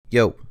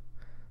Yo,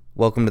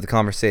 welcome to the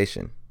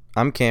conversation.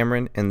 I'm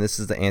Cameron, and this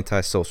is the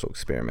Antisocial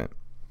Experiment.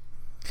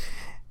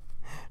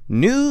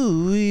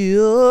 New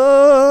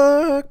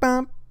York.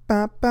 Ba,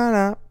 ba,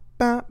 ba,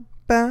 ba,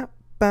 ba,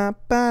 ba,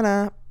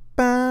 ba,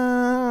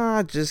 ba.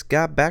 I just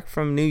got back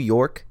from New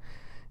York,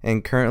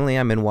 and currently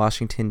I'm in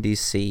Washington,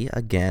 D.C.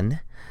 again.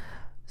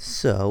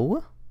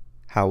 So,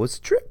 how was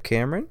the trip,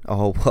 Cameron?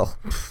 Oh, well,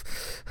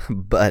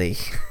 buddy.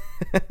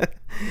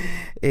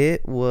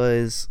 It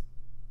was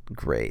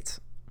great.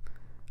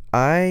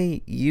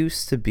 I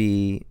used to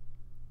be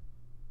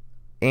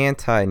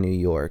anti New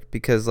York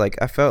because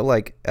I felt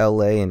like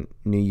LA and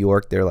New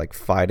York, they're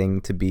fighting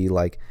to be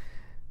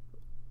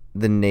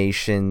the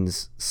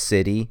nation's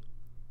city,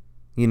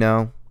 you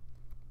know?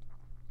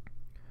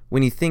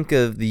 When you think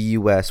of the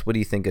US, what do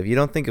you think of? You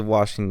don't think of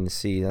Washington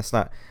DC. That's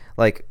not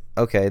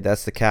okay,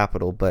 that's the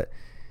capital, but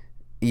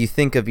you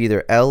think of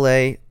either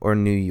LA or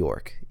New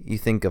York. You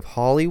think of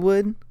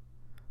Hollywood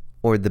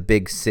or the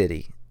big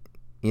city,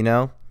 you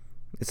know?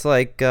 It's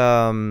like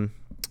Japan.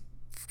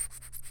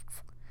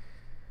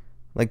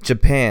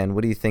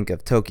 What do you think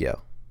of?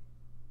 Tokyo.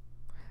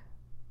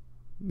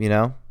 You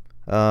know?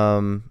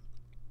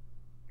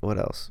 What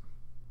else?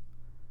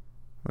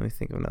 Let me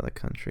think of another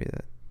country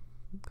that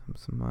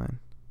comes to mind.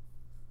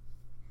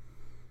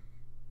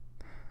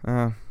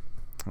 I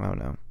don't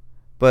know.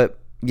 But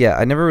yeah,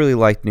 I never really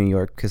liked New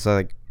York because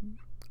I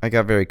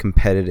got very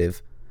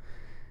competitive.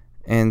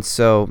 And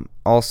so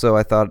also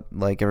I thought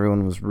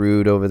everyone was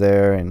rude over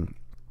there, and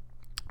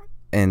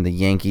the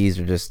Yankees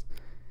are just,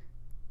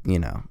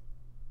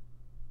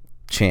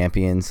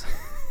 champions.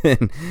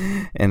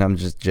 and I'm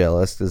just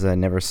jealous because I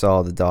never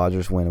saw the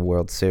Dodgers win a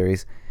World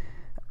Series.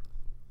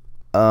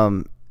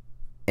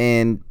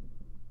 And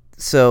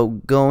so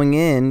going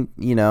in,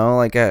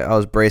 I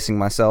was bracing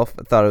myself.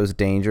 I thought it was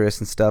dangerous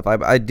and stuff.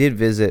 I did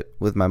visit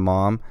with my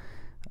mom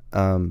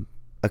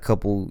a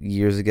couple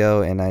years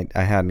ago, and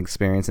I had an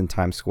experience in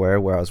Times Square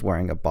where I was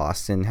wearing a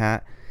Boston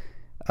hat.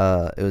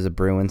 It was a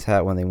Bruins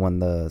hat when they won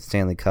the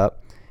Stanley Cup.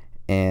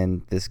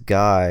 And this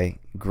guy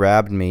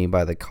grabbed me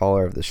by the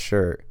collar of the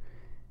shirt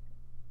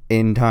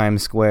in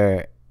Times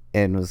Square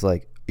and was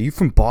like, "Are you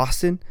from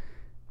Boston?"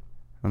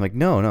 I'm like,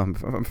 No, I'm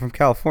from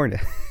California.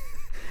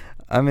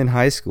 I'm in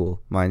high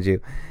school, mind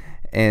you.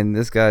 And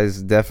this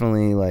guy's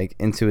definitely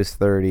into his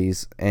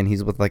 30s, and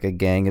he's with a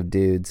gang of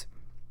dudes.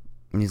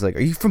 And he's like,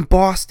 "Are you from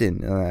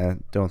Boston?" And I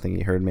don't think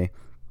he heard me.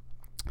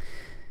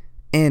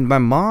 And my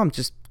mom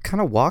just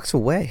kind of walks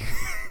away.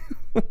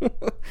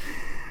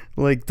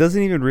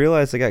 Doesn't even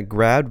realize I got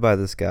grabbed by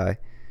this guy.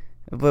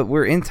 But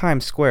we're in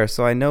Times Square,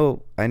 so I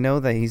know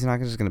that he's not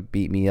just gonna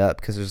beat me up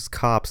because there's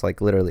cops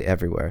literally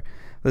everywhere.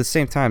 But at the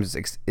same time,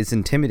 it's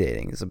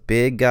intimidating. It's a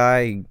big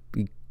guy.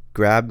 He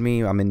grabbed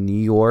me. I'm in New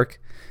York,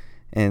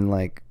 and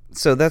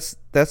so that's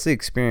the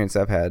experience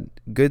I've had.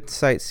 Good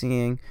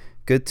sightseeing,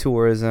 good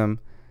tourism,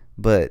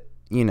 but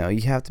you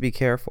have to be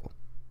careful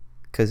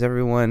because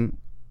everyone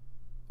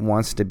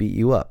wants to beat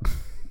you up.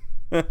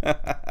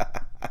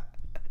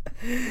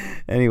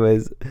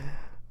 Anyways,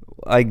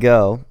 I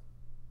go,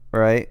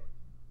 right?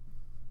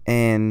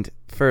 And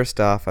first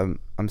off, I'm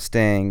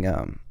staying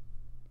in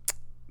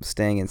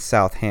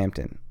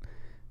Southampton.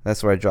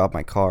 That's where I drop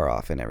my car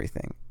off and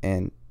everything.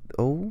 And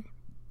oh,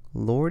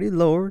 lordy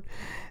lord,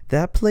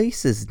 that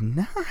place is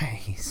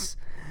nice.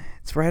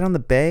 It's right on the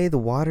bay. The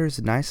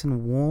water's nice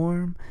and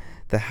warm.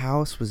 The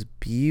house was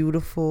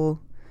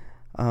beautiful.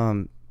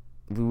 I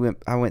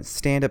went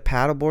stand-up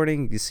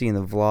paddleboarding. You can see in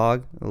the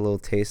vlog a little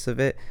taste of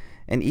it.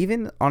 And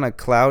even on a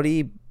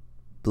cloudy,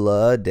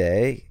 blah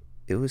day,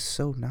 it was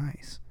so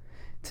nice.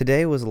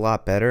 Today was a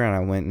lot better, and I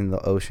went in the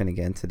ocean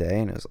again today,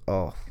 and it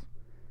was,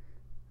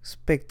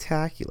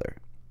 spectacular.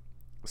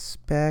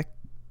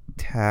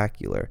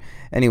 Spectacular.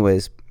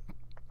 Anyways,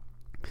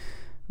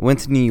 went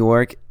to New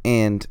York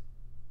and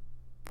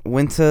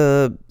went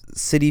to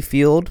Citi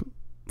Field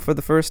for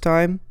the first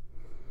time.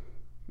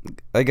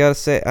 I gotta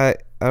say, I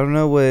don't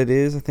know what it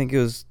is. I think it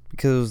was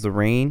because it was the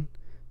rain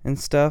and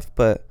stuff,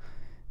 but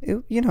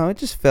it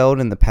just fell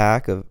in the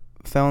pack of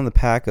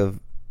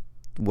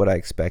what I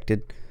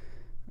expected.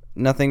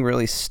 Nothing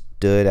really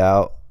stood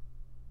out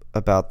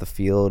about the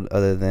field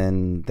other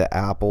than the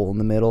apple in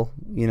the middle,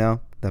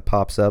 that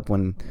pops up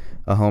when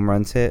a home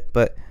run's hit.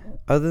 But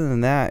other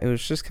than that, it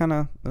was just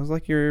it was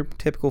like your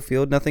typical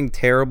field. Nothing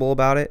terrible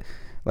about it,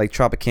 like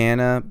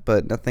Tropicana,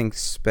 but nothing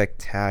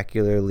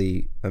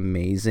spectacularly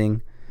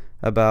amazing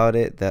about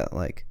it that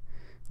like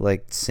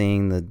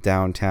seeing the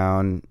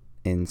downtown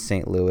in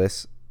St.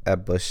 Louis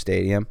at Busch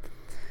Stadium.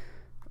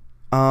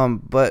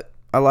 But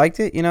I liked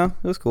it, it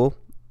was cool.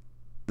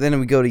 Then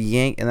we go to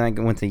and then I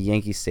went to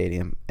Yankee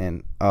Stadium,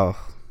 and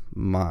oh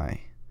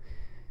my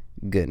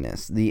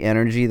goodness, the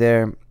energy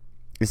there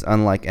is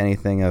unlike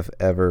anything I've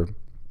ever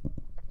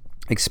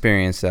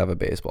experienced out of a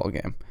baseball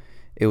game.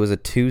 It was a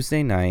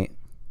Tuesday night.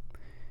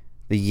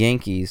 The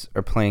Yankees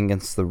are playing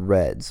against the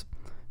Reds,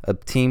 a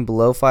team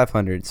below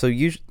 500. So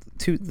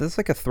that's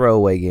like a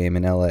throwaway game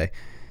in LA.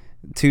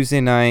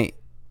 Tuesday night,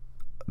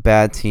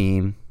 bad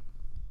team,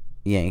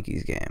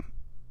 Yankees game.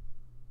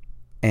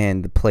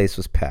 and the place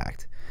was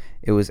packed.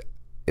 It was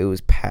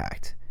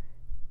packed,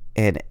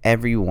 and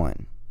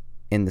everyone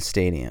in the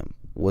stadium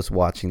was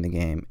watching the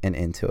game and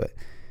into it.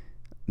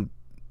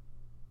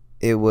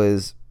 It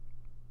was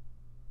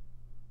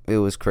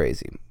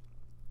crazy.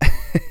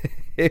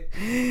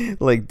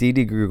 Like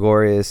Didi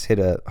Gregorius hit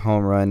a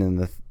home run in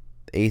the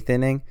 8th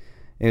inning.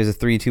 It was a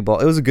 3-2 ball.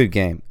 It was a good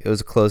game. It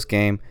was a close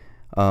game.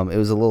 It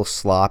was a little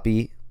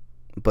sloppy,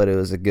 but it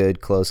was a good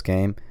close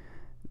game.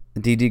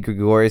 Didi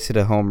Gregorius hit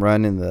a home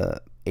run in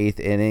the 8th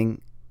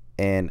inning,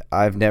 and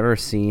I've never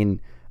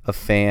seen a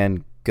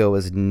fan go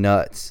as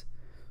nuts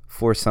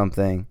for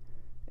something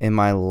in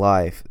my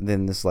life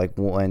than this like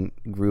one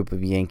group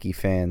of Yankee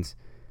fans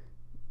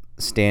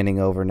standing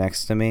over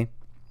next to me.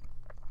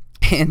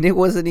 And it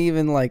wasn't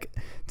even like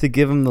to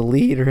give them the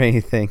lead or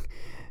anything.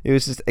 It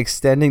was just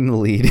extending the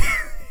lead.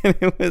 And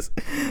it was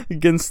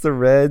against the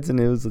Reds, and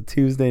it was a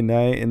Tuesday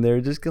night, and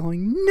they're just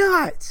going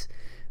nuts.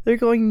 They're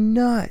going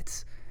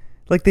nuts.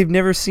 Like they've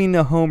never seen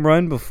a home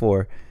run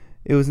before.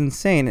 It was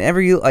insane. And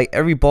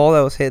every ball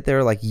that was hit, they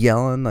were like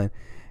yelling,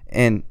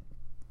 and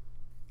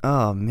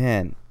oh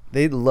man,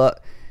 they loved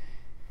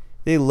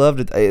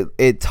it.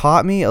 It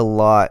taught me a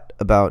lot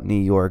about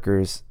New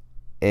Yorkers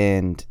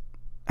and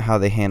how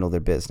they handle their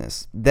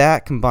business.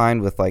 That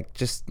combined with like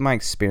just my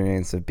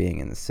experience of being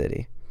in the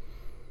city.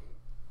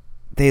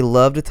 They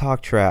love to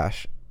talk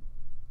trash.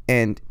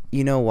 And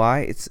you know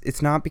why?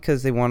 It's not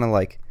because they want to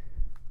like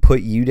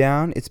put you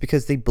down. It's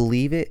because they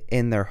believe it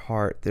in their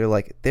heart. They're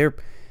like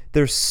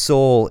their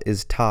soul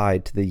is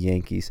tied to the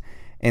Yankees,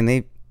 and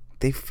they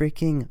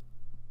freaking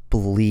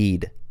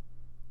bleed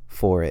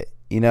for it.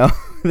 You know?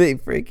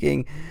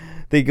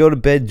 they go to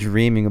bed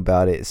dreaming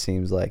about it. It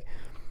seems like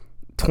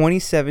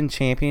 27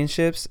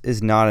 championships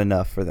is not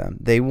enough for them.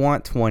 They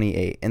want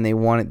 28, and they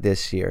want it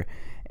this year.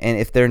 And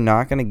if they're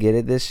not going to get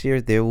it this year,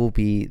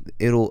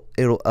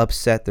 it'll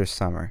upset their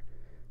summer.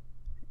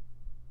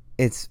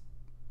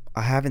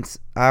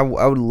 I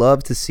would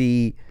love to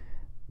see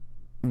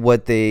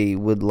what they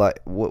would like,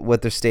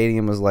 what their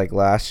stadium was like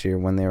last year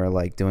when they were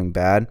like doing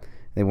bad.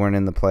 They weren't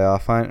in the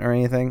playoff hunt or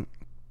anything.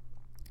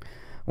 I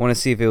want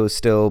to see if it was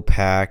still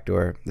packed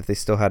or if they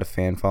still had a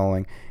fan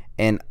following.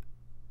 And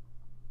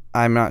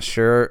I'm not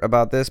sure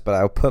about this, but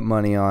I'll put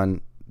money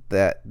on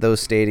that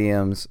those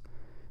stadiums,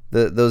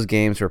 those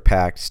games were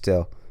packed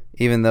still,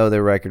 even though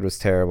their record was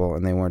terrible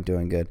and they weren't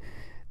doing good.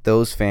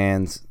 Those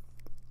fans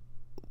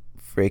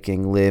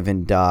freaking live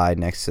and die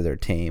next to their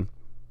team,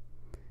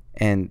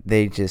 and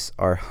they just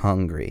are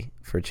hungry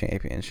for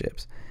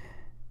championships.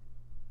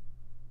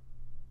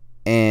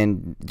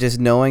 And just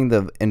knowing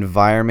the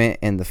environment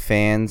and the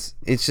fans,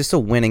 it's just a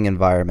winning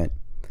environment.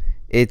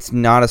 It's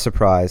not a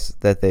surprise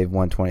that they've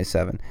won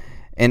 27.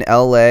 In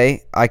LA,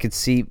 I could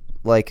see,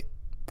 like,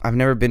 I've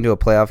never been to a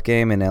playoff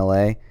game in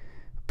LA,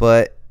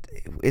 but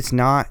it's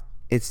not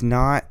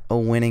a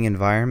winning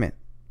environment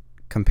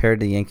compared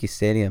to Yankee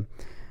Stadium.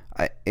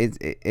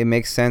 It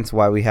makes sense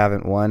why we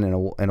haven't won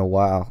in a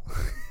while.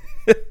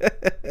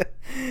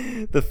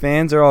 The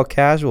fans are all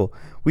casual.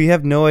 We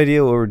have no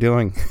idea what we're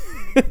doing.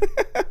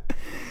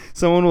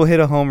 Someone will hit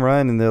a home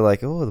run and they're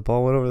like, "Oh, the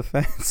ball went over the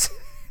fence."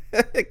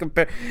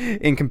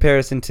 In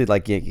comparison to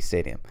like Yankee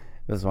Stadium,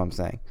 that's what I'm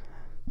saying.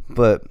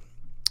 But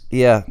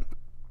yeah,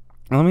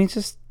 let me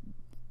just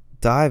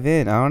dive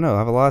in. I don't know. I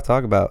have a lot to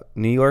talk about.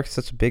 New York's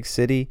such a big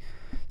city,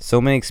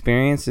 so many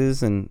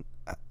experiences, and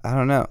I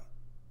don't know.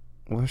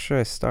 Where should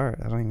I start?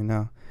 I don't even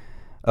know.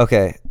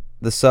 Okay,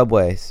 the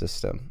subway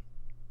system.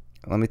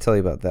 Let me tell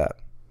you about that.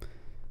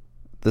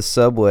 The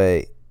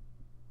subway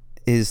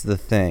is the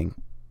thing,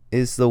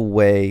 is the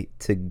way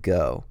to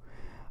go.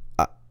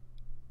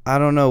 I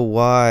don't know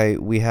why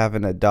we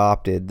haven't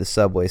adopted the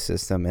subway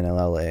system in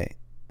LA.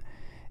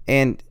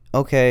 And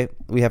okay,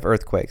 we have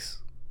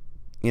earthquakes,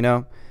 you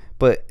know,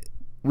 but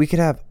we could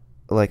have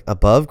like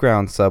above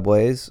ground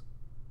subways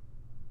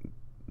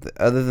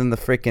other than the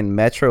freaking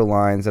metro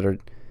lines that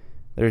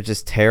are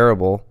just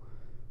terrible.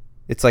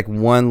 It's like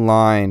one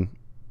line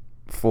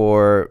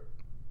for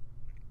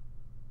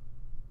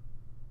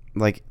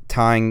like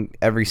tying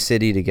every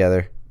city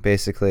together,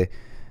 basically.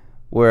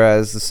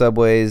 Whereas the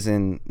subways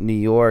in New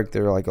York,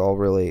 they're like all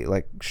really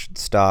like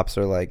stops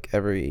are like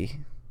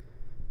every,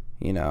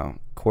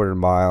 quarter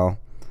mile.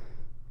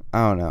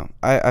 I don't know.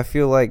 I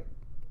feel like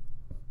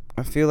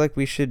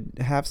we should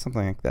have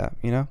something like that,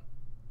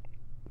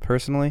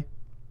 personally.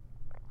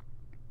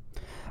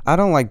 I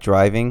don't like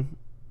driving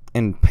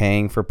and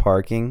paying for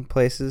parking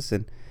places,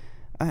 and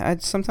I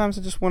sometimes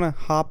I just want to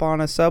hop on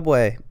a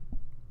subway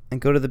and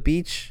go to the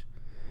beach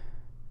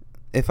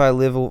if I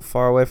live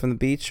far away from the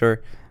beach,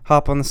 or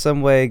hop on the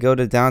subway, go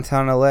to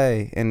downtown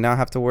LA and not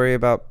have to worry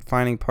about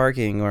finding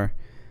parking or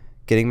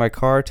getting my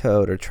car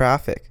towed or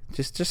traffic.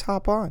 Just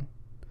hop on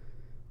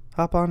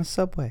a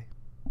subway,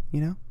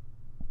 and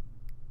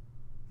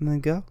then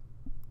go.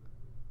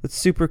 It's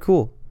super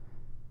cool.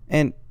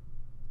 And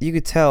you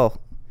could tell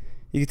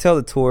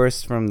the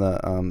tourists from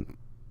the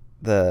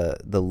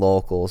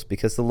locals,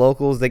 because the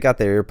locals, they got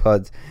their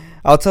earbuds.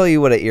 I'll tell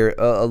you what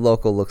a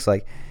local looks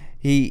like.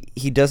 He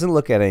doesn't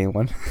look at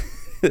anyone.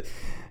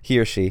 he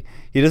or she.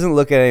 He doesn't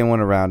look at anyone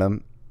around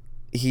him.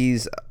 He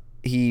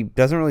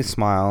doesn't really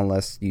smile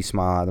unless you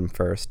smile at him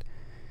first.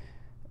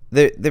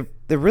 They're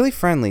really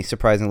friendly,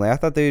 surprisingly. I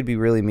thought they would be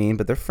really mean,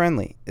 but they're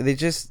friendly. They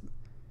just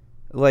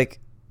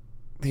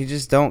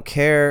don't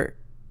care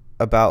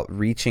about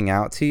reaching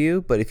out to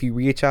you, but if you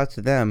reach out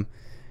to them,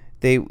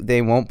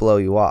 they won't blow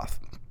you off.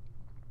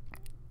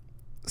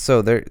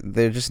 So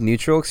they're just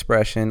neutral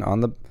expression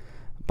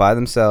by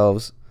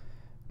themselves,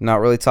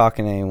 not really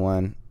talking to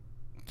anyone.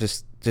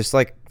 Just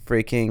like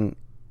freaking,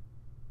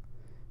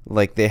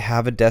 like they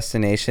have a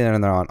destination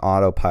and they're on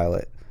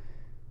autopilot.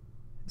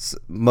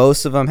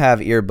 Most of them have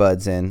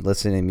earbuds in,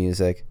 listening to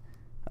music.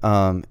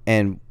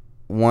 And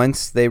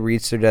once they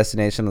reach their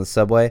destination on the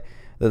subway,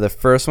 they're the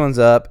first ones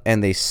up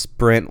and they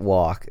sprint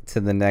walk to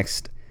the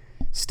next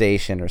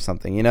station or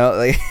something. You know,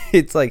 like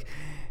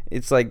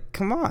it's like,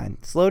 come on,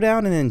 slow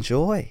down and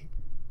enjoy.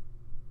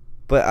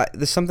 But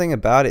there's something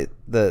about it,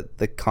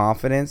 the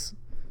confidence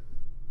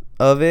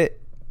of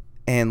it,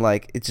 and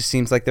like it just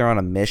seems like they're on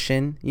a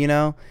mission, you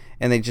know,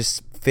 and they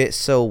just fit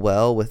so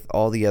well with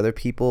all the other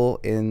people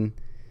in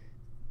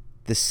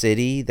the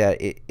city that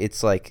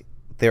it's like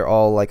they're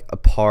all like a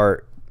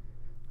part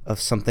of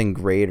something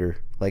greater,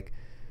 like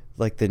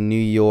the New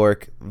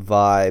York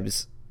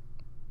vibes.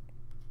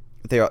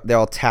 They're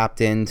all tapped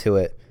into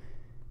it,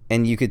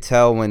 and you could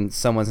tell when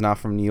someone's not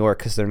from New York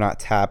because they're not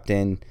tapped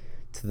in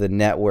to the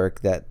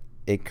network that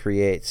it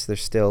creates. They're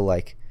still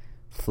like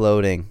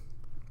floating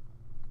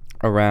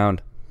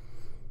around.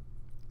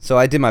 So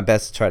I did my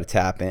best to try to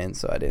tap in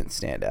so I didn't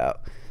stand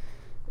out,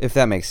 if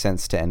that makes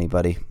sense to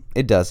anybody.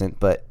 It doesn't,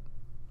 but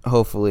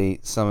hopefully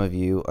some of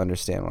you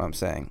understand what I'm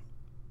saying.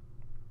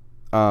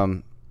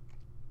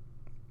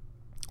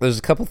 There's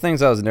a couple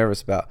things I was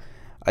nervous about.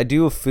 I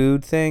do a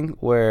food thing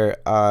where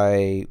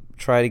I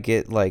try to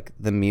get like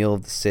the meal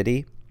of the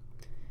city.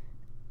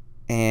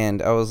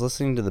 And I was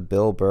listening to the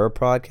Bill Burr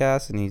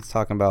podcast, and he's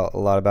talking about a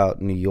lot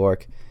about New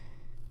York.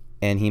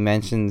 And he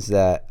mentions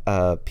that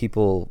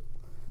people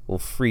will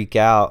freak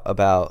out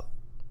about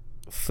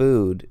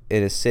food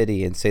in a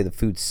city and say the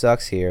food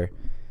sucks here,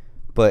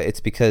 but it's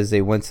because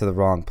they went to the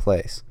wrong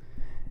place.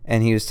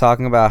 And he was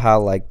talking about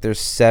how like there's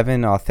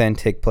 7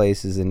 authentic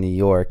places in New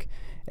York,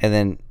 and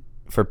then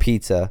for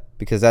pizza,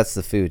 because that's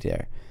the food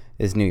there,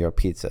 is New York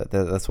pizza.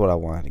 That's what I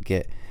wanted to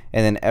get.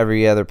 And then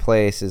every other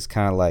place is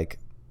kind of like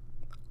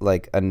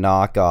a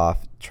knockoff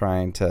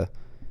trying to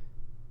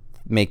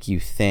make you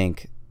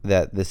think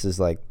that this is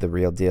like the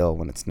real deal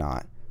when it's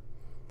not.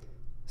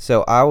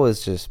 So that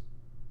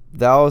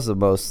was the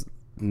most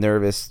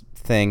nervous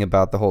thing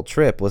about the whole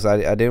trip, was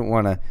I didn't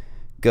want to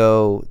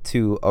go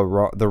to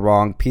the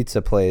wrong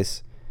pizza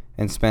place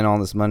and spend all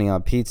this money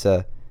on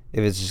pizza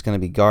if it's just going to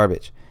be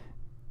garbage.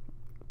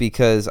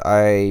 Because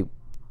I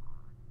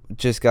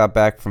just got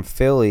back from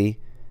Philly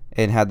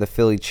and had the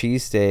Philly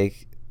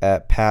cheesesteak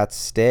at Pat's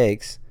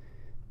Steaks,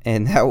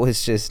 and that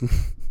was just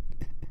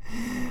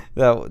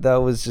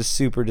that was just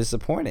super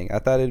disappointing. I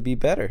thought it'd be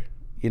better,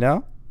 you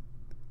know?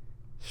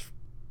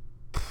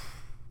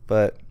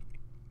 But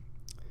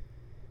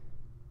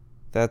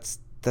that's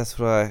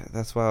why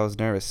I was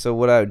nervous. So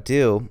what I would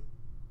do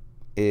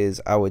is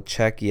I would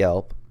check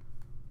Yelp,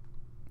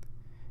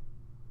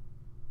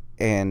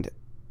 and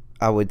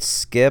I would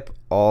skip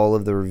all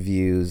of the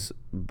reviews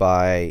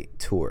by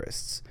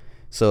tourists.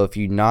 So if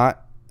you're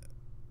not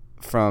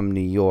from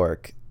New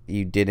York,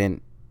 you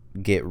didn't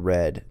get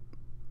read.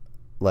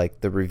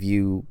 Like the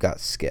review got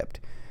skipped.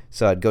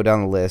 So I'd go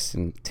down the list,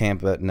 and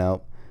Tampa,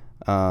 nope.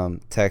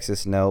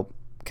 Texas, nope.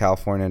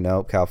 California,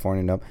 nope.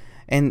 California, nope.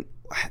 And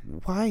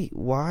why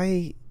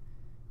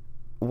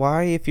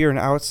if you're an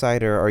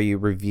outsider are you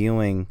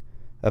reviewing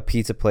a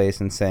pizza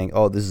place and saying,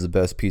 oh, this is the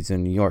best pizza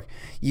in New York?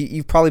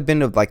 You've probably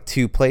been to like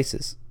 2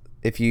 places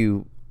if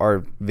you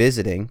are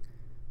visiting,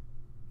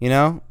 you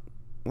know?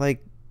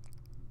 Like,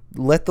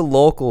 let the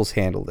locals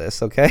handle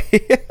this, okay?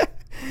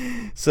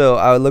 So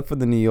I would look for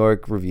the New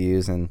York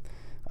reviews, and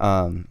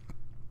I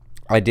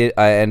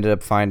ended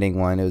up finding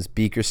one. It was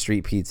Beaker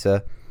Street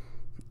Pizza,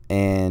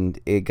 and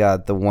it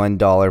got the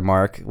 $1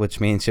 mark, which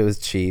means it was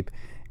cheap.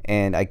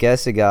 And I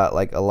guess it got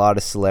like a lot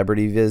of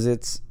celebrity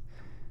visits,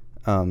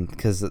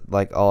 because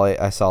like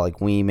I saw like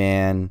Wee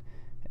Man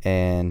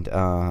and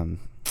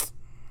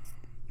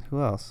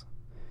who else?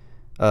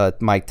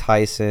 Mike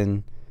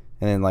Tyson,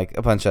 and then like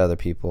a bunch of other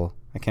people.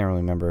 I can't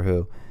really remember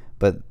who,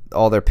 but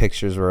all their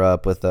pictures were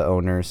up with the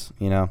owners,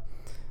 you know,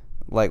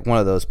 like one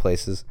of those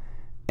places.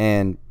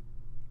 And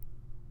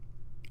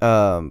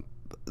the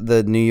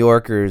New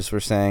Yorkers were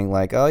saying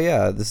like, oh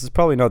yeah, this is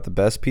probably not the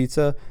best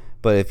pizza,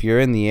 but if you're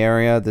in the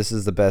area, this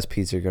is the best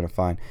pizza you're gonna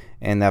find.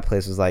 And that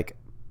place was like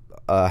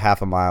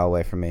half a mile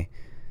away from me,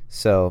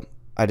 so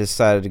I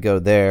decided to go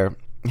there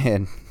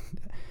and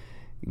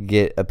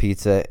get a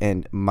pizza.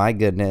 And my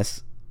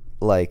goodness,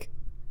 like,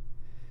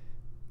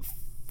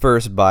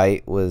 first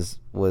bite was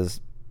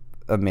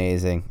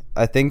amazing.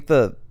 I think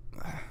the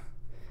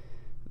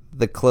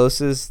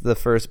closest the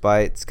first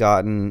bite's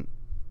gotten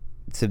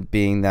to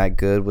being that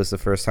good was the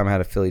first time I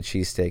had a Philly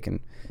cheesesteak in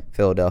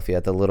Philadelphia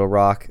at the Little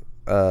Rock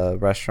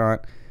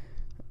restaurant,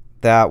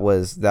 that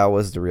was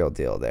the real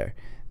deal there.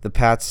 The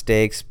Pat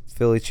Steaks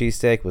Philly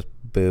cheesesteak was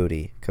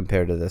booty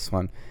compared to this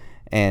one,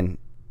 and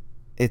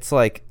it's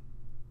like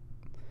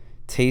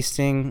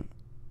tasting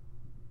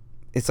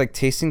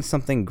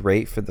something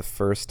great for the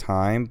first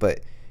time,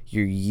 but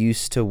you're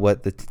used to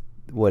what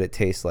it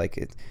tastes like.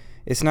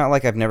 It's not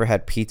like I've never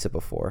had pizza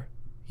before,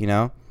 you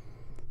know,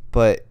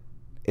 but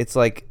it's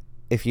like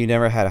if you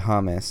never had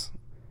hummus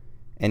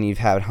and you've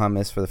had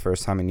hummus for the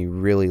first time and you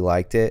really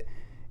liked it.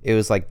 It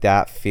was like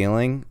that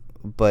feeling,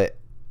 but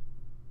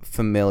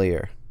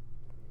familiar,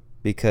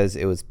 because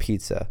it was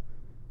pizza,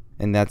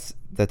 and that's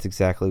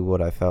exactly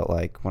what I felt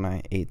like when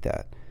I ate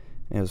that.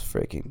 And it was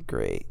freaking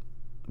great,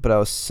 but I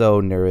was so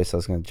nervous I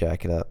was gonna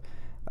jack it up.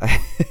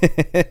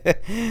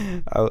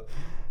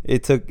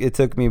 It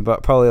took me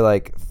probably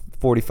like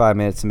 45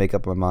 minutes to make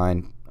up my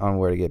mind on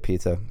where to get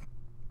pizza.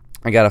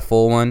 I got a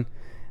full one.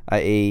 I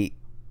ate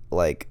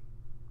like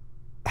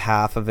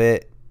half of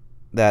it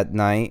that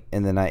night,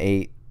 and then I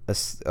ate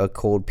a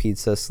cold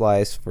pizza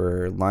slice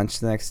for lunch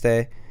the next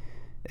day,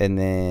 and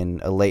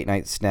then a late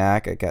night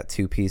snack. I got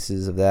 2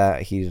 pieces of that.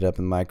 I heated up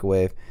in the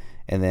microwave,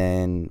 and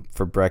then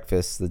for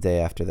breakfast the day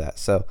after that.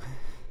 So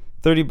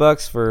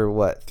 $30 for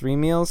what, 3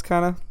 meals?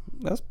 Kind of.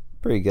 That's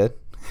pretty good.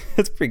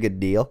 That's a pretty good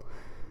deal.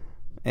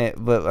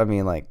 But I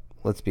mean, like,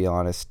 let's be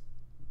honest.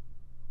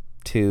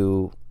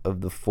 2 of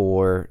the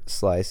 4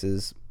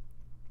 slices.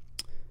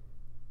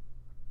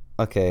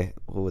 Okay,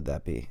 what would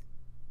that be?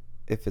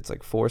 If it's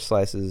like 4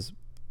 slices,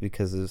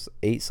 because there's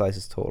 8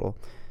 slices total,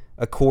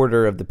 a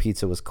quarter of the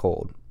pizza was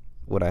cold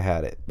when I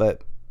had it,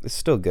 but it's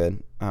still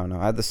good. I don't know.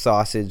 I had the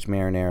sausage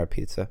marinara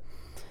pizza.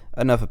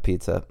 Enough of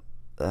pizza.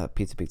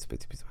 Pizza.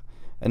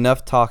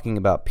 Enough talking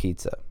about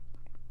pizza.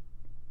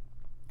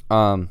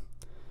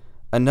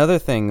 Another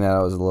thing that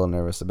I was a little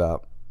nervous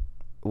about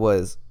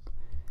was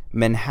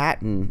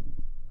Manhattan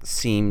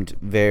seemed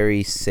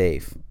very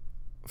safe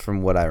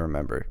from what I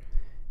remember.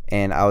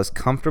 And I was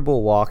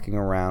comfortable walking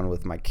around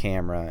with my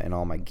camera and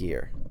all my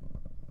gear.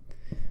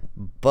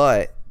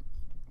 But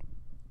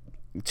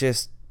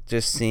just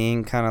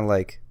seeing kind of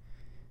like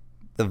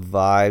the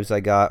vibes I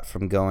got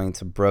from going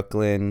to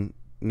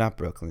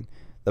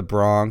the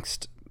Bronx,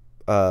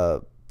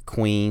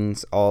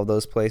 Queens, all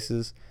those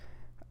places,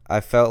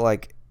 I felt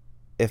like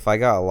if I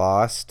got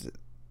lost,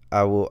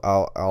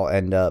 I'll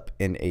end up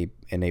in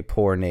a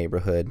poor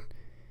neighborhood,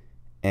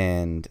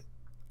 and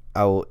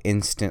I will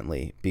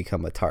instantly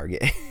become a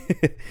target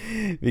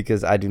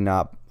because I do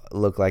not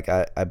look like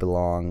I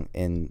belong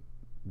in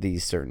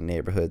these certain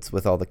neighborhoods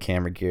with all the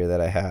camera gear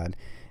that I had,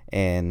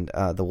 and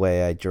the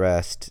way I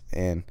dressed,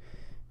 and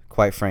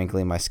quite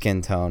frankly my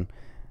skin tone,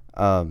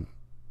 and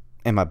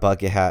my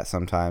bucket hat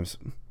sometimes.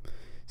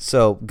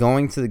 So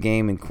going to the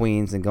game in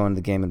Queens and going to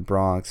the game in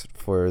Bronx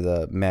for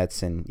the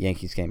Mets and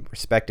Yankees game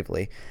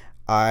respectively,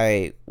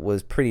 I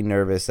was pretty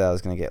nervous that I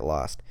was going to get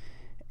lost.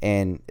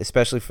 And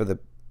especially for the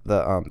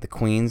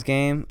Queens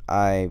game,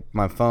 my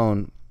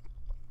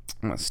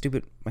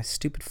stupid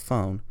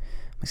phone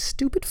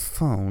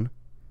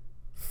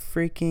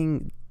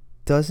freaking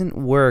doesn't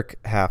work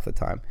half the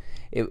time.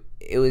 It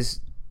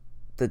was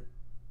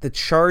the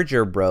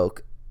charger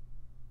broke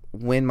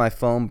when my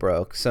phone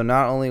broke. So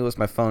not only was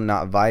my phone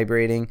not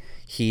vibrating,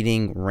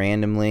 heating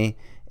randomly,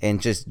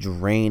 and just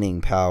draining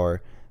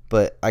power,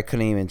 but I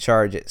couldn't even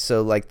charge it.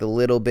 So like the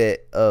little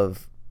bit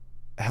of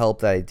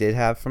help that I did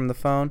have from the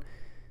phone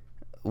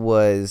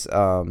was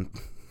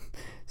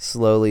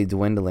slowly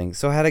dwindling.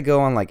 So I had to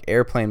go on like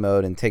airplane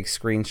mode and take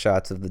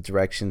screenshots of the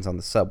directions on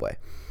the subway.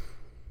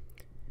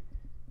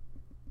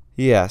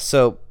 Yeah,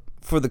 so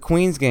for the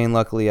Queens game,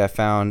 luckily I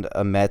found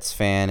a Mets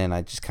fan and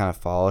I just kind of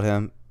followed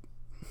him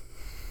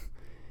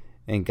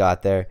and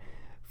got there.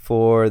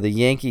 For the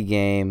Yankee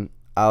game,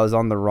 I was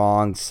on the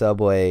wrong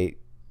subway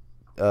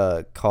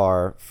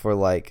car for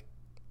like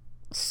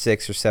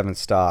 6 or 7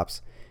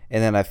 stops,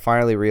 and then I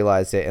finally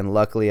realized it, and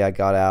luckily I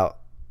got out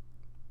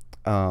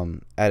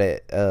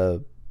at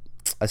a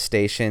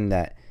station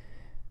that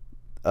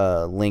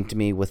linked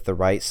me with the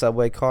right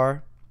subway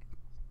car.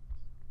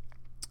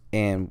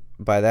 And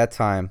by that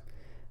time,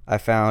 I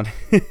found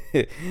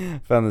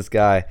this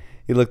guy.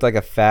 He looked like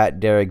a fat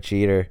Derek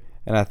Jeter,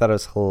 and I thought it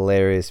was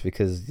hilarious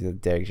because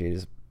Derek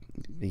Jeter's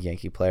a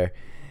Yankee player,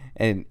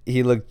 and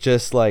he looked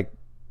just like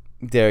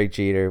Derek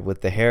Jeter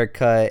with the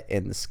haircut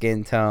and the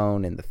skin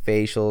tone and the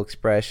facial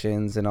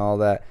expressions and all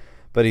that,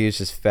 but he was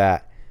just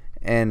fat.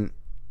 And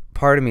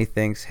part of me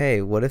thinks,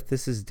 hey, what if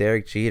this is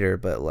Derek Jeter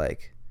but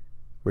like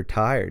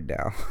retired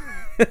now?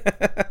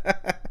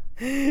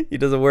 He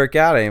doesn't work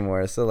out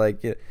anymore, so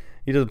like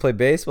he doesn't play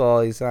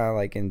baseball. He's not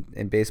like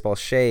in baseball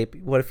shape.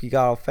 What if he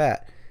got all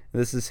fat?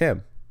 This is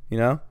him, you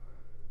know?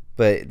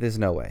 But there's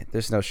no way.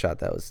 There's no shot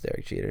that was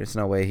Derek Jeter. There's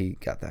no way he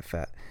got that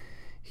fat.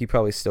 He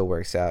probably still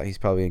works out. He's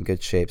probably in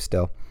good shape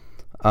still.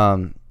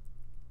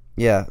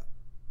 Yeah.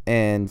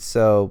 And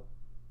so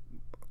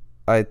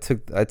I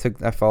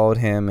followed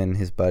him and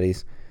his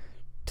buddies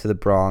to the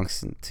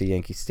Bronx, to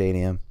Yankee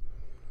Stadium.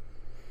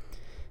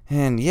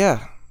 And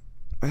yeah,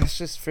 it's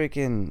just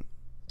freaking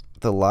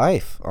the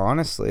life,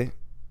 honestly.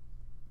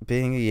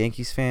 Being a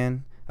Yankees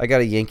fan, I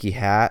got a Yankee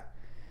hat.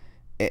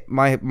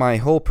 My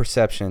whole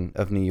perception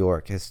of New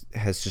York has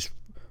just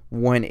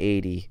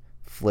 180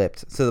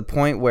 flipped to the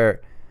point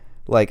where,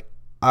 like,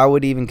 I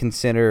would even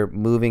consider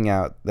moving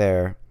out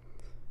there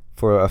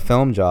for a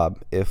film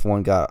job if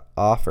one got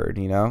offered.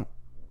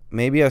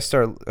 Maybe I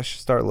should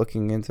start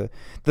looking into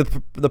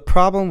the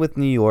problem with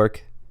New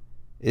York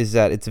is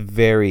that it's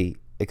very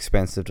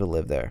expensive to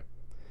live there.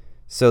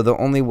 So the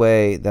only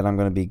way that I'm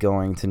going to be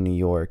going to New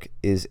York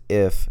is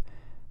if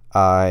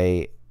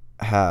I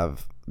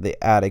have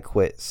the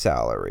adequate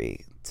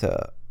salary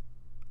to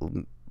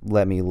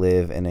let me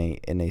live in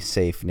a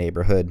safe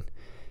neighborhood.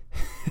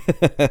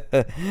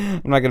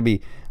 I'm not going to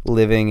be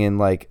living in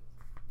like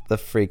the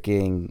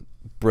freaking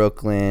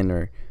Brooklyn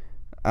or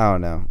I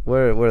don't know. What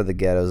are the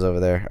ghettos over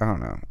there? I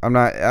don't know.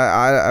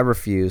 I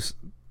refuse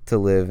to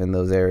live in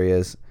those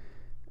areas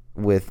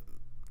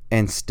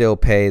and still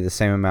pay the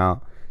same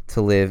amount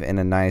to live in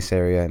a nice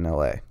area in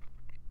LA.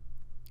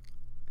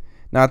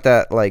 Not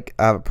that like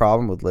I have a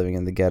problem with living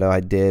in the ghetto. I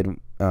did in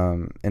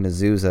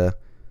Azusa,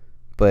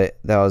 but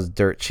that was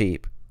dirt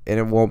cheap. And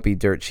it won't be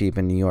dirt cheap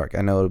in New York.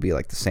 I know it'll be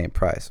like the same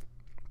price.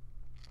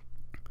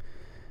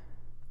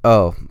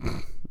 Oh,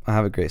 I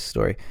have a great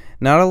story.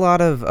 Not a lot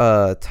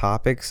of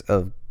topics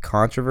of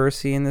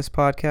controversy in this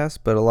podcast,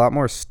 but a lot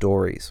more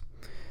stories.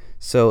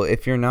 So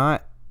if you're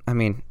not,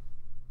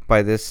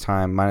 by this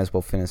time, might as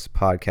well finish the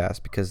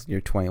podcast because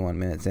you're 21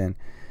 minutes in.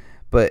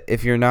 But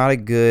if you're not a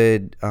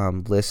good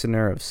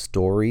listener of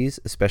stories,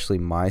 especially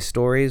my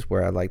stories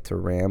where I like to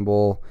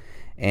ramble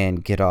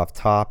and get off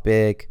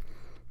topic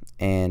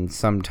and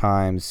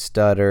sometimes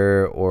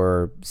stutter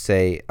or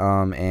say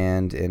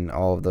and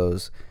all of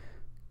those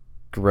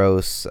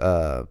gross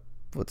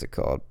what's it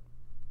called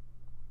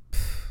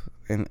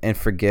and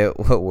forget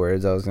what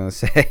words I was gonna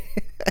say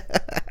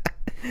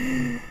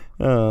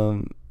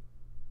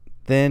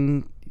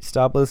then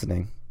stop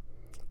listening.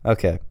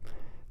 Okay,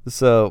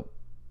 so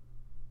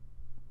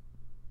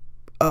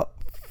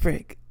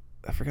frick,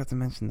 I forgot to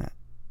mention that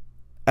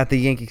at the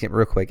Yankees game,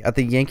 real quick, at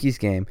the Yankees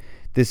game,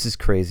 this is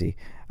crazy.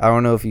 I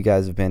don't know if you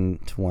guys have been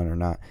to one or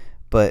not,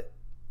 but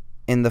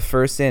in the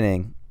first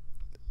inning,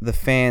 the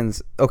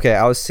fans,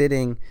 I was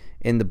sitting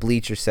in the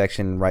bleacher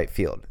section in right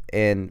field,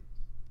 and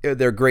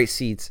they're great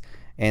seats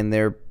and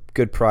they're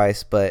good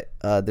price, but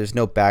there's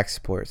no back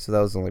support, so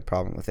that was the only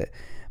problem with it.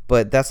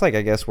 But that's like,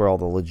 I guess, where all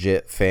the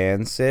legit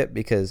fans sit,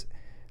 because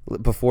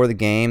before the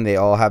game they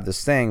all have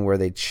this thing where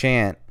they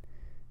chant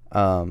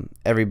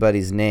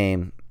everybody's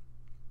name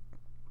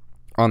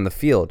on the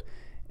field,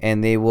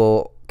 and they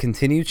will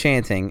continue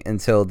chanting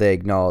until they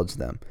acknowledge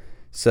them.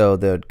 So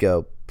they'd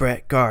go,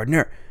 Brett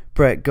Gardner,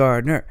 Brett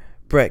Gardner,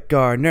 Brett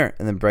Gardner,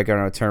 and then Brett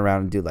Gardner would turn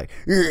around and do like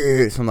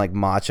some like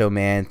Macho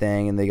Man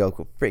thing, and they go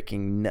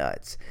freaking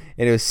nuts.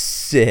 And it was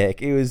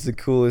sick. It was the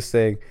coolest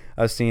thing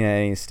I've seen at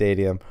any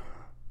stadium.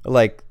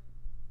 Like,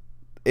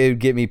 it would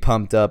get me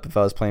pumped up if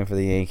I was playing for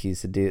the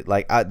Yankees to do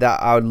like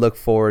I would look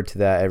forward to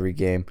that every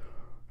game.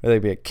 They'd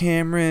be like,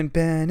 Cameron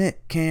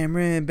Bennett,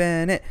 Cameron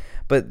Bennett.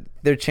 But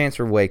their chants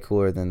were way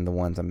cooler than the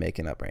ones I'm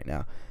making up right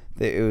now.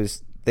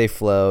 They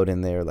flowed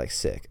and they were like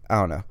sick. I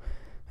don't know.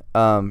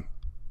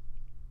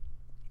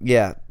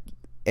 Yeah.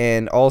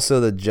 And also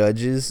the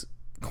judges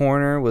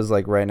corner was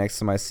like right next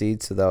to my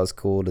seat, so that was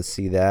cool to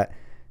see that.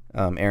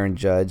 Aaron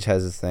Judge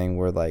has this thing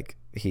where like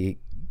he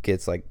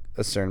gets like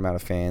a certain amount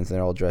of fans, and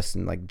they're all dressed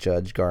in like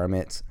judge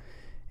garments,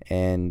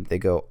 and they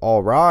go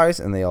all rise,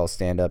 and they all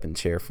stand up and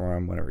cheer for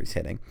him whenever he's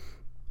hitting.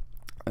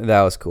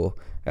 That was cool.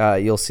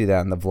 You'll see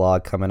that in the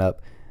vlog coming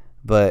up.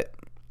 But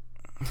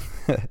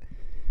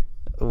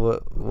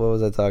what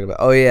was I talking about?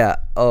 Oh yeah.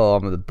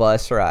 On the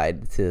bus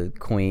ride to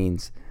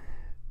Queens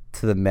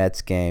to the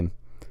Mets game.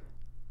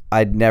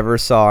 I never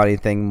saw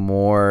anything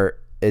more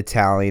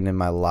Italian in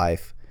my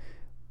life.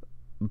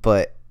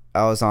 But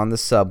I was on the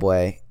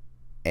subway,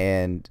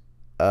 and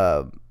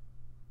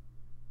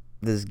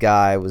this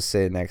guy was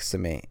sitting next to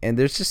me. And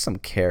there's just some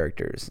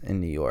characters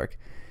in New York.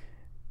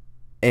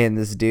 And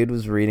this dude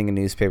was reading a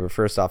newspaper.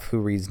 First off, who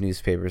reads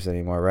newspapers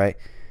anymore, right?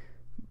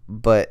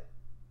 But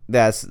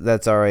that's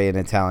already an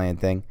Italian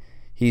thing.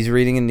 He's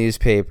reading a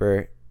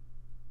newspaper,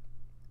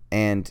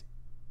 and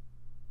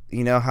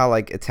you know how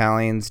like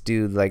Italians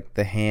do like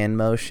the hand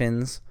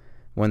motions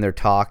when they're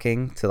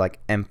talking to like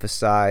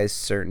emphasize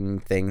certain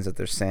things that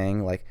they're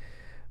saying, like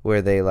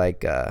where they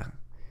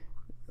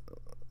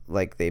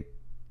they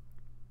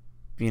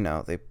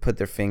they put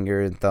their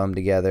finger and thumb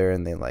together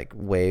and they like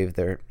wave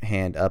their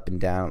hand up and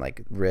down,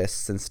 like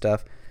wrists and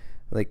stuff,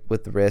 like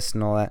with the wrist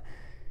and all that.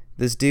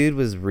 This dude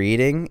was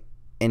reading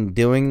and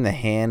doing the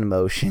hand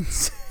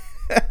motions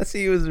as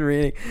he was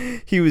reading.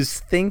 He was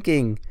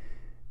thinking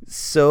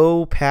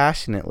so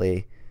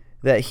passionately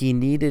that he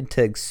needed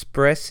to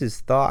express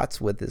his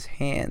thoughts with his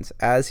hands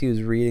as he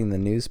was reading the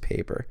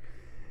newspaper.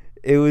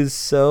 I was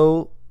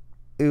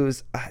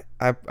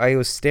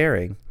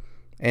staring.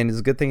 And it's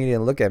a good thing he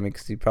didn't look at me,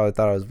 because he probably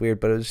thought I was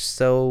weird. But it was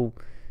so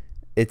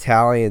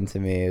Italian to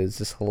me. It was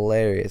just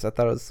hilarious. I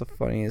thought it was the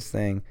funniest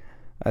thing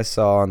I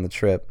saw on the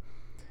trip.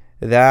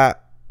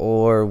 That,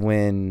 or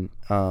when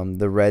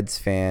the Reds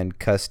fan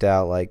cussed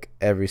out like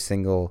every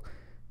single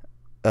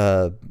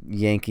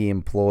Yankee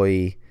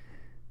employee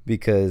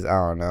because,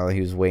 I don't know,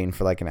 he was waiting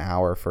for like an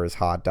hour for his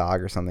hot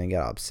dog or something,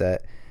 got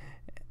upset,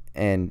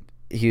 and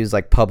he was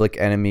like public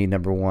enemy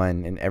number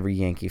one, and every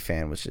Yankee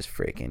fan was just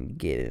freaking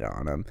get it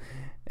on him.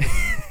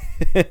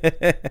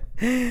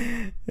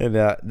 And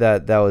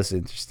that was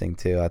interesting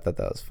too. I thought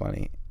that was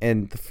funny.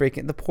 And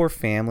the poor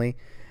family.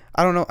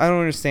 I don't know. I don't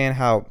understand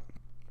how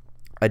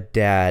a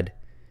dad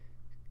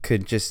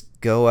could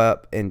just go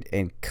up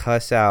and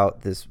cuss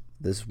out this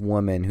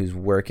woman who's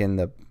working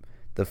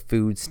the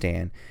food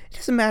stand. It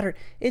doesn't matter.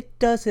 It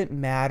doesn't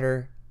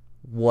matter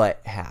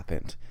what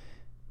happened.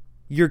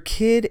 Your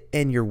kid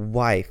and your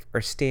wife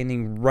are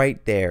standing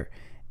right there,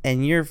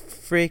 and you're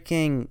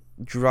freaking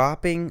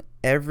dropping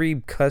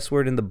every cuss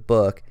word in the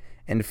book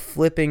and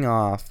flipping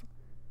off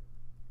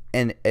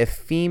a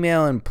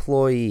female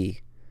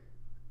employee.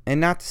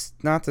 And not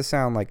to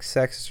sound like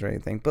sexist or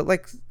anything, but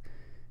like,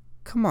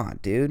 come on,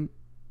 dude.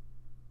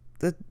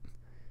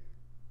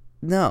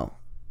 No,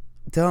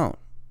 don't.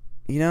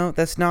 You know,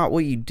 that's not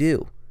what you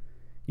do.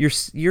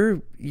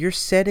 You're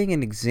setting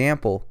an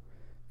example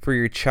for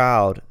your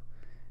child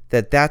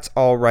that's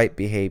all right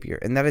behavior,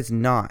 and that is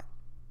not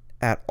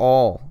at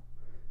all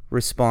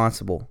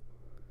responsible.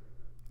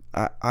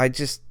 I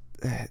just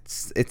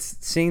it's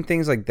seeing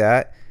things like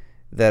that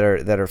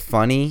are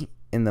funny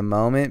in the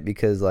moment,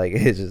 because like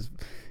it's just,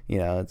 you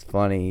know, it's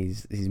funny,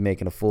 he's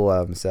making a fool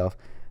out of himself.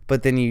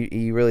 But then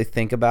you really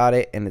think about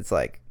it, and it's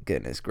like,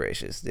 goodness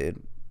gracious,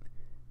 dude.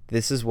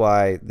 This is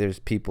why there's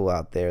people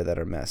out there that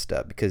are messed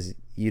up, because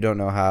you don't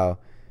know how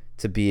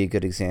to be a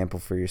good example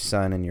for your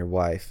son and your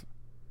wife.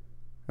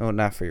 Well,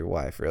 not for your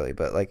wife, really,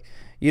 but like,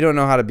 you don't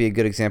know how to be a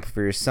good example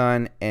for your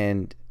son,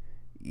 and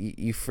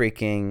you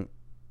freaking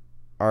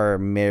are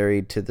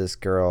married to this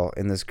girl,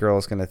 and this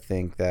girl's going to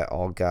think that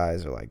all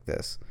guys are like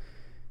this.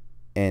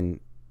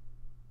 And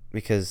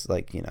because,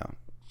 like, you know,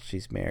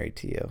 she's married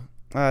to you.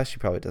 She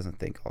probably doesn't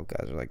think all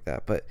guys are like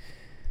that, but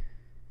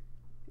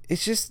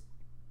it's just,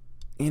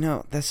 you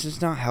know, that's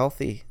just not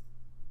healthy.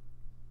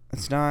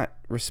 It's not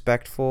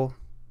respectful.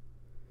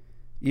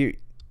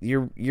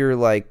 You're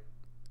like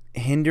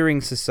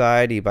hindering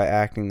society by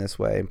acting this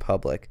way in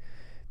public.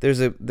 There's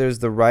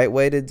the right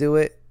way to do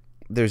it.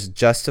 There's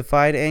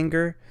justified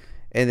anger,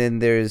 and then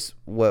there's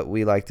what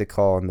we like to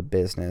call in the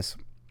business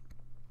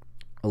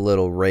a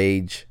little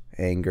rage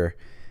anger.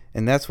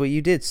 And that's what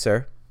you did,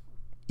 sir.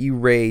 You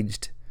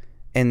raged,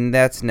 and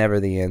that's never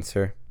the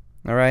answer.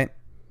 All right?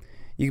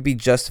 You can be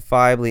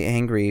justifiably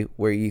angry,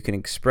 where you can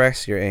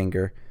express your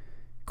anger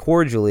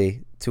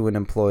cordially to an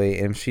employee,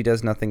 and if she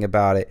does nothing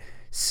about it,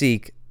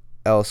 seek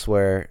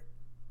elsewhere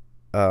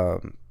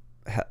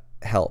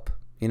help,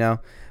 you know?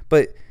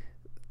 But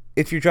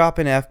if you're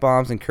dropping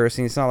F-bombs and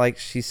cursing, it's not like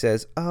she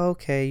says, oh,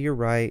 okay, you're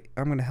right,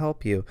 I'm going to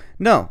help you.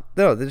 No,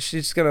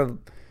 she's going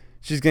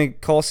to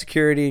call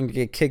security and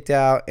get kicked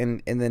out,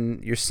 and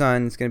then your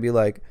son's going to be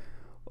like,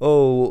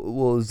 oh,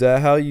 well, is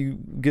that how you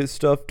get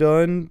stuff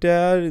done,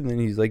 Dad? And then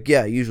he's like,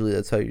 yeah, usually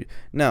that's how you...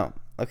 No,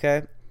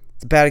 okay?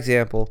 It's a bad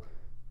example.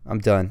 I'm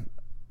done.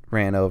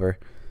 Ran over.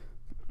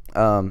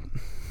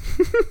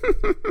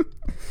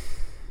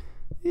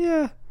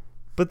 Yeah.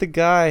 But the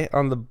guy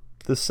on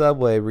the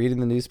subway reading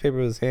the newspaper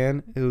with his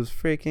hand, it was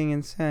freaking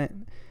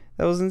insane.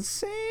 That was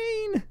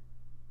insane.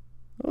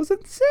 That was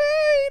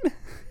insane.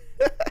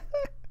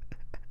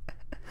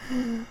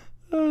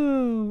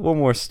 Oh, one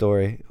more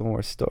story, and then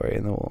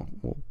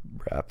we'll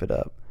wrap it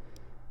up.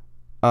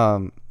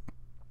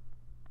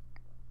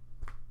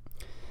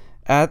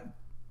 At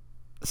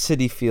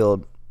Citi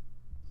Field,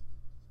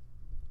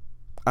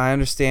 I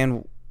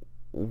understand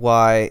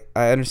where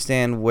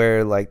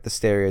like the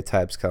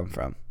stereotypes come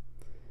from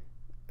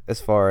as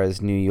far as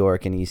New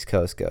York and East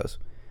Coast goes.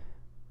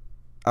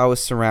 I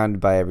was surrounded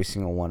by every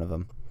single one of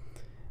them.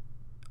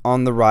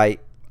 On the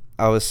right,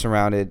 I was sitting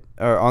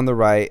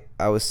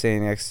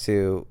next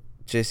to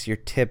just your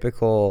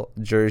typical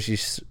Jersey,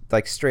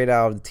 like straight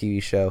out of the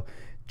TV show,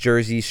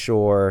 Jersey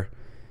Shore,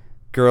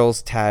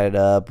 girls tatted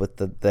up with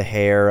the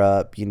hair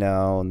up, you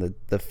know, and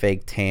the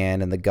fake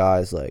tan, and the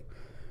guys like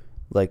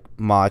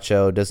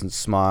macho, doesn't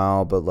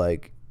smile, but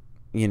like,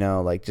 you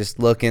know, like just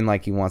looking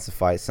like he wants to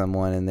fight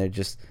someone, and they're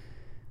just,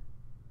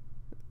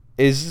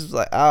 it's just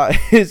like,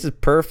 it's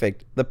just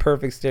perfect, the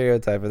perfect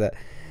stereotype of that.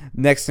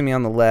 Next to me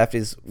on the left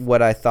is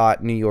what I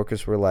thought New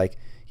Yorkers were like,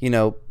 you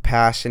know,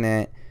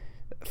 passionate,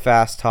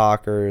 fast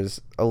talkers,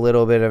 a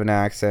little bit of an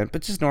accent,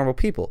 but just normal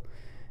people.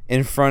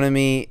 In front of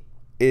me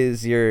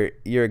is your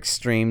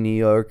extreme New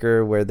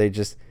Yorker, where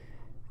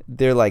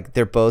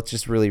they're both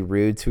just really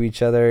rude to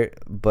each other,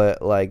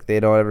 but like they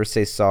don't ever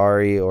say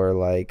sorry or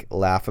like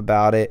laugh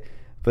about it,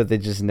 but they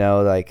just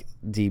know like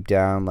deep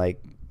down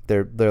like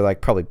they're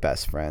like probably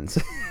best friends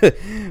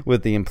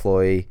with the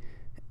employee.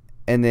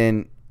 And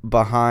then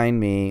behind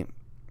me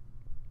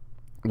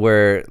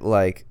were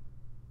like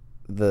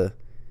the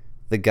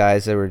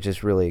guys that were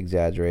just really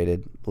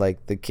exaggerated.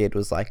 Like the kid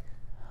was like,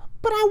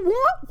 but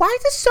why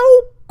is it so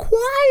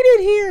quiet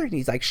in here? And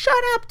he's like, shut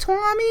up,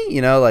 Tommy.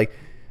 You know, like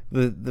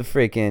the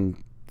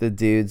freaking, the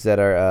dudes that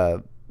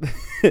are,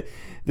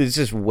 there's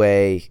just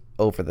way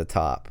over the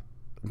top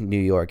New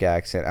York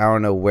accent. I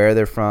don't know where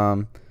they're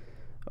from.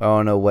 I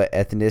don't know what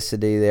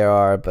ethnicity they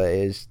are, but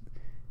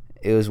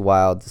it was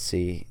wild to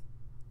see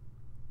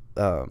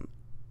the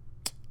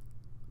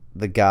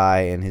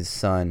guy and his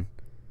son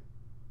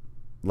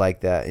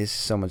like that. It's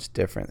so much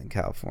different than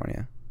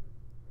California.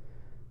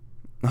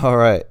 All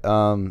right.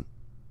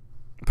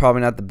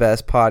 Probably not the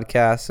best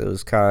podcast. It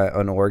was kind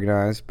of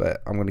unorganized,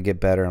 but I'm going to get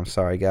better. I'm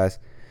sorry, guys.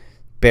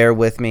 Bear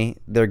with me.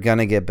 They're going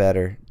to get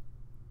better.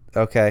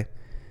 Okay.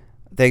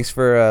 Thanks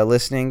for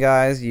listening,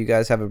 guys. You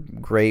guys have a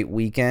great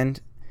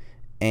weekend.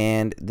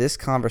 And this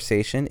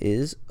conversation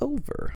is over.